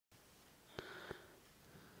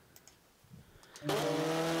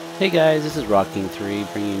Hey guys, this is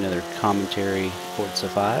Rocking3 bringing you another commentary Forza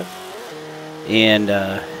 5. And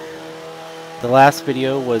the last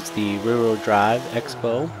video was the rear-wheel drive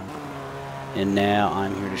Xbow, and now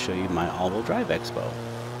I'm here to show you my all-wheel drive Xbow.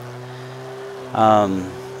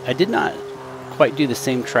 I did not quite do the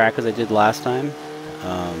same track as I did last time.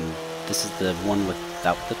 This is the one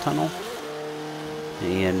without the tunnel,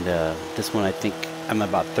 and this one I think I'm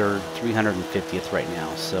about 350th right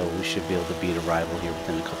now, so we should be able to beat a rival here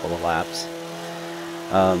within a couple of laps.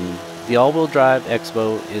 The all-wheel drive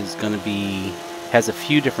Xbow is going to has a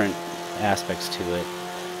few different aspects to it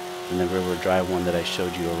than the rear-wheel drive one that I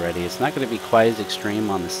showed you already. It's not going to be quite as extreme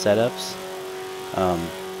on the setups,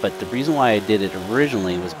 but the reason why I did it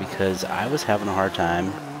originally was because I was having a hard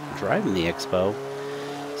time driving the Xbow,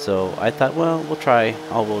 so I thought, well, we'll try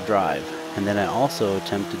all-wheel drive. And then I also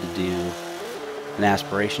attempted to do an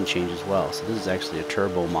aspiration change as well. So this is actually a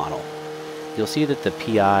turbo model. You'll see that the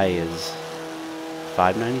PI is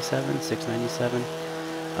 597, 697.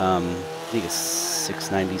 I think it's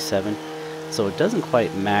 697. So it doesn't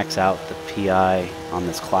quite max out the PI on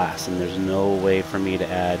this class, and there's no way for me to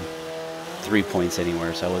add 3 points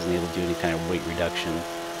anywhere, so I wasn't able to do any kind of weight reduction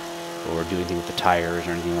or do anything with the tires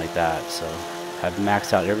or anything like that. So I've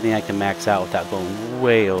maxed out everything I can max out without going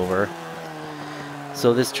way over.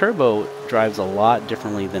 So this turbo drives a lot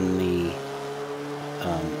differently than the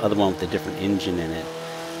other one with the different engine in it.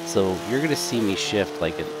 So you're going to see me shift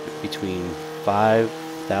like between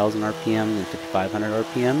 5,000 RPM and 5,500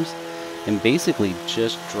 RPMs, and basically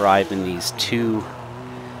just driving these two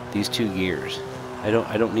gears. I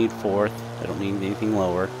don't need fourth. I don't need anything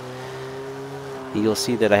lower. And you'll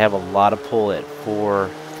see that I have a lot of pull at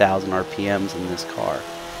 4,000 RPMs in this car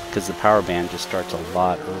because the power band just starts a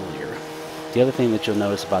lot earlier. The other thing that you'll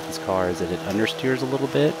notice about this car is that it understeers a little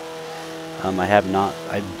bit.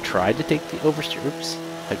 I've tried to take the oversteer.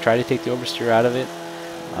 I've tried to take the oversteer out of it,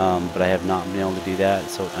 but I have not been able to do that.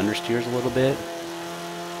 So it understeers a little bit.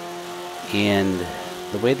 And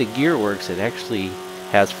the way the gear works, it actually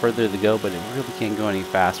has further to go, but it really can't go any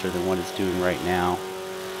faster than what it's doing right now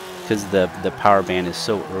because the power band is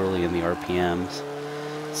so early in the RPMs.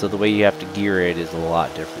 So the way you have to gear it is a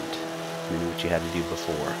lot different than what you had to do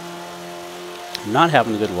before. I'm not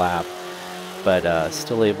having a good lap, but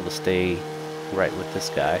still able to stay right with this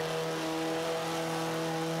guy.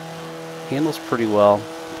 Handles pretty well,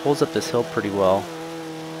 pulls up this hill pretty well,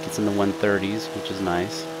 gets in the 130s, which is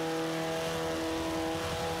nice.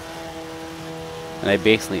 And I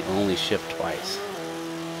basically only shift twice,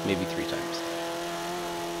 maybe 3 times.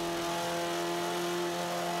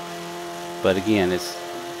 But again, it's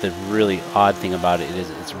the really odd thing about it is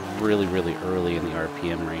it's really, really early in the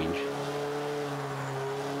RPM range.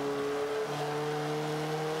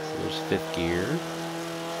 So there's 5th gear.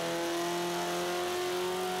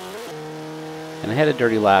 And I had a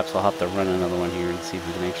dirty lap, so I'll have to run another one here and see if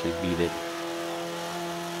we can actually beat it.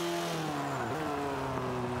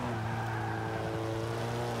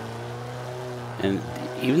 And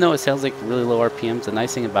even though it sounds like really low RPMs, the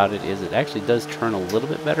nice thing about it is it actually does turn a little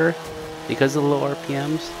bit better because of the low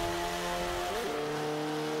RPMs.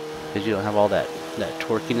 Because you don't have all that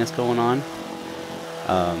torquiness going on.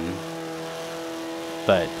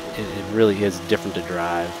 But it really is different to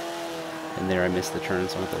drive. And there I missed the turn,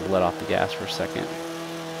 so I have to let off the gas for a second.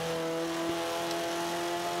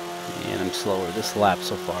 And I'm slower this lap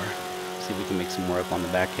so far. See if we can make some more up on the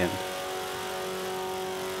back end.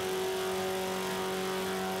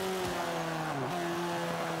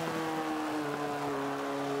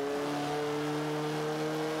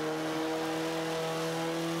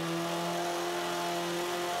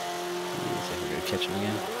 Catch him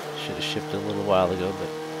again. Should have shifted a little while ago, but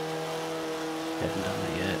haven't done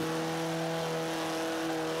that yet.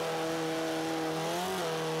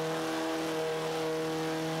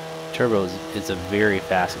 Turbo is a very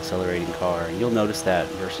fast accelerating car, and you'll notice that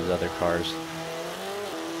versus other cars.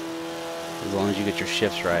 As long as you get your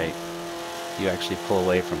shifts right, you actually pull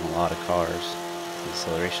away from a lot of cars. The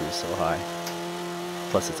acceleration is so high.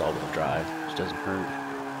 Plus it's all-wheel drive, which doesn't hurt.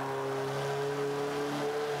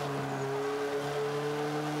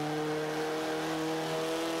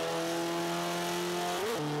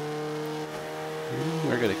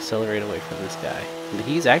 We're going to accelerate away from this guy. And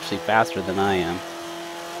he's actually faster than I am.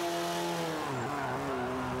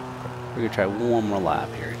 We're going to try one more lap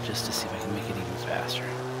here just to see if I can make it even faster.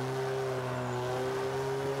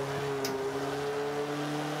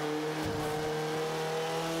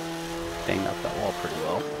 Banged up that wall pretty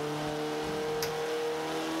well.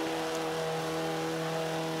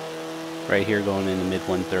 Right here going in the mid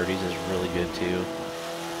 130s is really good too.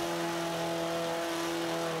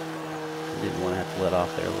 Didn't want to have to let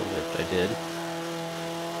off there a little bit, but I did.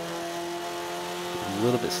 A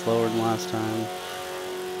little bit slower than last time.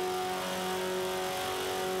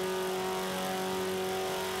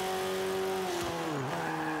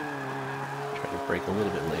 Try to brake a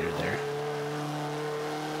little bit later there.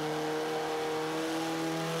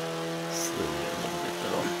 Slowed it a little bit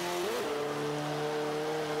though.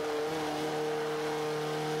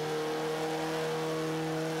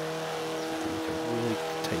 Make a really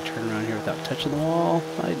tight turn around here without touching the wall.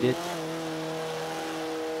 I did.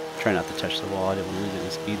 Try not to touch the wall. I didn't want to lose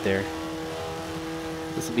any speed there.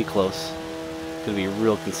 This will be close. It's going to be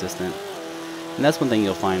real consistent. And that's one thing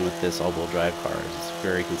you'll find with this all-wheel drive car is it's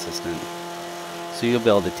very consistent. So you'll be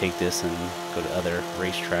able to take this and go to other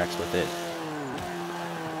racetracks with it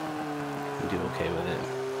and do okay with it.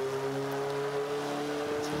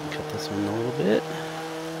 So we can cut this one a little bit.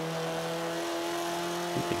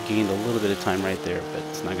 I think I gained a little bit of time right there, but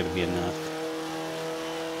it's not going to be enough.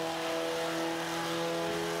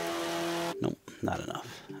 Nope, not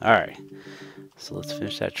enough. Alright, so let's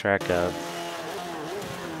finish that track up.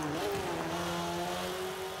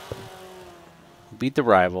 Beat the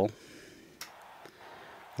rival.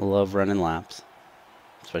 I love running laps,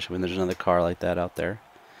 especially when there's another car like that out there.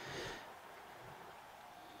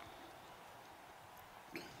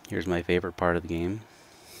 Here's my favorite part of the game.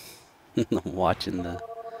 Watching the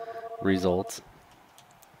results.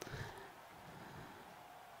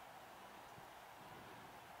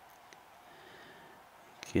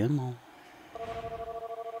 Come on.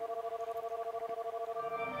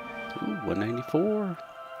 Ooh, 194.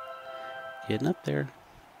 Getting up there.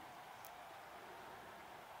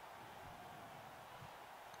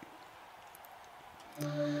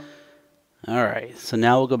 Alright, so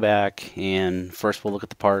now we'll go back and first we'll look at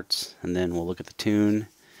the parts and then we'll look at the tune.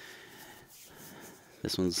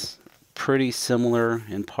 This one's pretty similar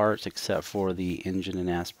in parts except for the engine and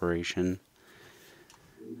aspiration.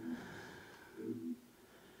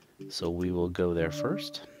 So we will go there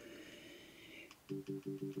first.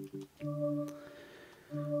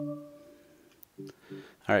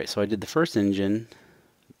 Alright, so I did the first engine,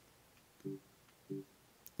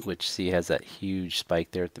 which see has that huge spike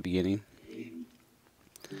there at the beginning.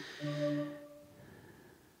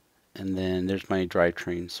 And then there's my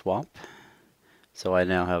drivetrain swap. So I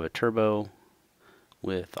now have a turbo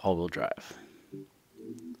with all-wheel drive.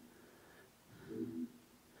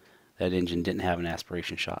 That engine didn't have an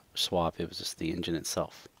aspiration swap, it was just the engine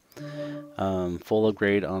itself. Full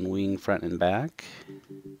upgrade on wing, front, and back.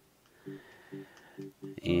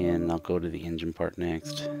 And I'll go to the engine part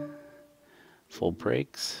next. Full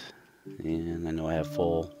brakes, and I know I have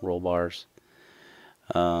full roll bars.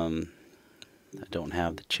 I don't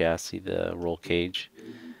have the chassis, the roll cage,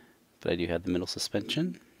 but I do have the middle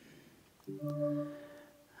suspension.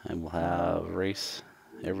 I will have race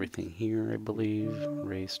everything here, I believe.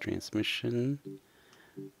 Race transmission,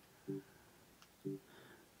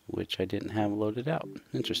 which I didn't have loaded out.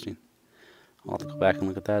 Interesting. I'll have to go back and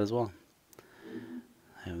look at that as well.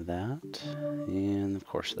 I have that, and of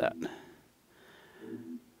course that.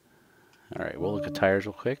 Alright, we'll look at tires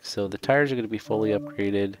real quick. So the tires are going to be fully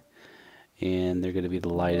upgraded, and they're going to be the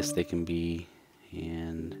lightest they can be.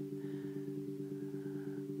 And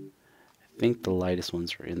I think the lightest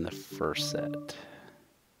ones are in the first set.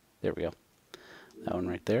 There we go. That one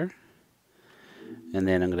right there. And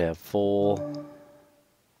then I'm going to have full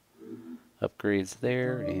upgrades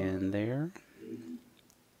there and there.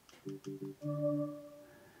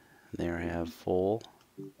 There I have full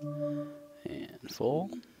and full.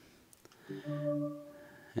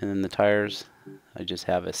 And then the tires, I just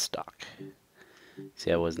have as stock.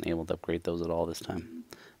 See, I wasn't able to upgrade those at all this time.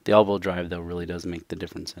 The all-wheel drive, though, really does make the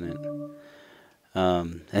difference in it.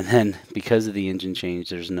 And then, because of the engine change,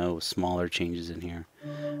 there's no smaller changes in here.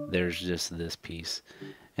 There's just this piece.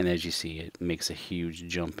 And as you see, it makes a huge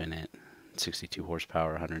jump in it. 62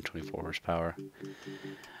 horsepower, 124 horsepower.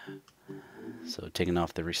 So taking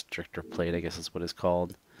off the restrictor plate, I guess is what it's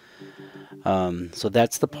called. So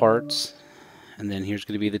that's the parts. And then here's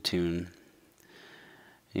going to be the tune.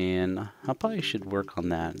 And I probably should work on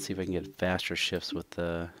that and see if I can get faster shifts with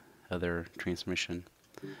the other transmission.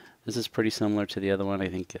 This is pretty similar to the other one. I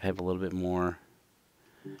think I have a little bit more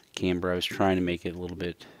camber. I was trying to make it a little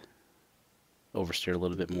bit oversteer a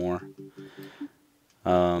little bit more.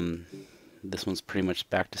 This one's pretty much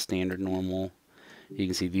back to standard normal. You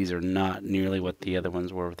can see these are not nearly what the other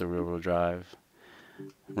ones were with the rear-wheel drive.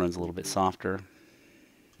 Runs a little bit softer.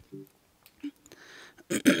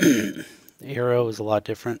 The arrow is a lot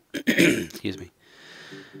different. Excuse me.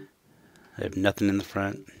 I have nothing in the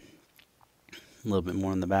front. A little bit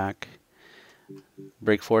more in the back.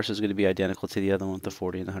 Brake force is going to be identical to the other one with the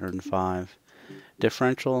 40 and the 105.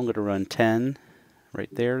 Differential, I'm going to run 10 right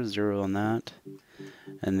there, 0 on that.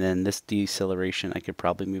 And then this deceleration I could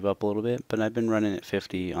probably move up a little bit, but I've been running at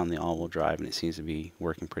 50 on the all-wheel drive and it seems to be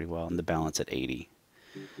working pretty well, and the balance at 80.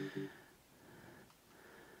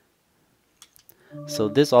 So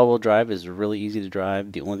this all-wheel drive is really easy to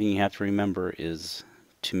drive. The only thing you have to remember is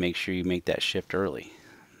to make sure you make that shift early.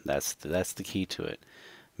 That's the key to it.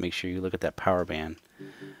 Make sure you look at that power band.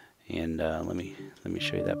 And let me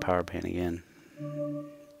show you that power band again.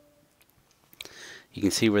 You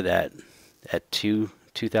can see where that at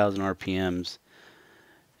 2,000 RPMs.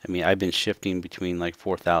 I mean, I've been shifting between like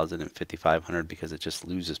 4,000 and 5,500 because it just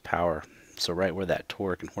loses power. So right where that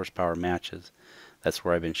torque and horsepower matches, that's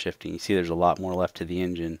where I've been shifting. You see there's a lot more left to the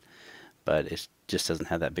engine, but it just doesn't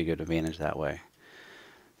have that big of an advantage that way.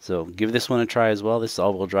 So give this one a try as well. This is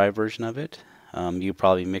all-wheel drive version of it. You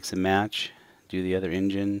probably mix and match, do the other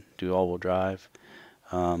engine, do all-wheel drive,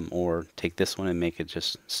 or take this one and make it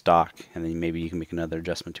just stock, and then maybe you can make another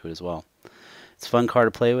adjustment to it as well. It's a fun car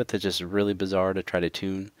to play with. It's just really bizarre to try to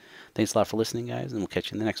tune. Thanks a lot for listening, guys, and we'll catch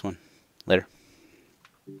you in the next one. Later.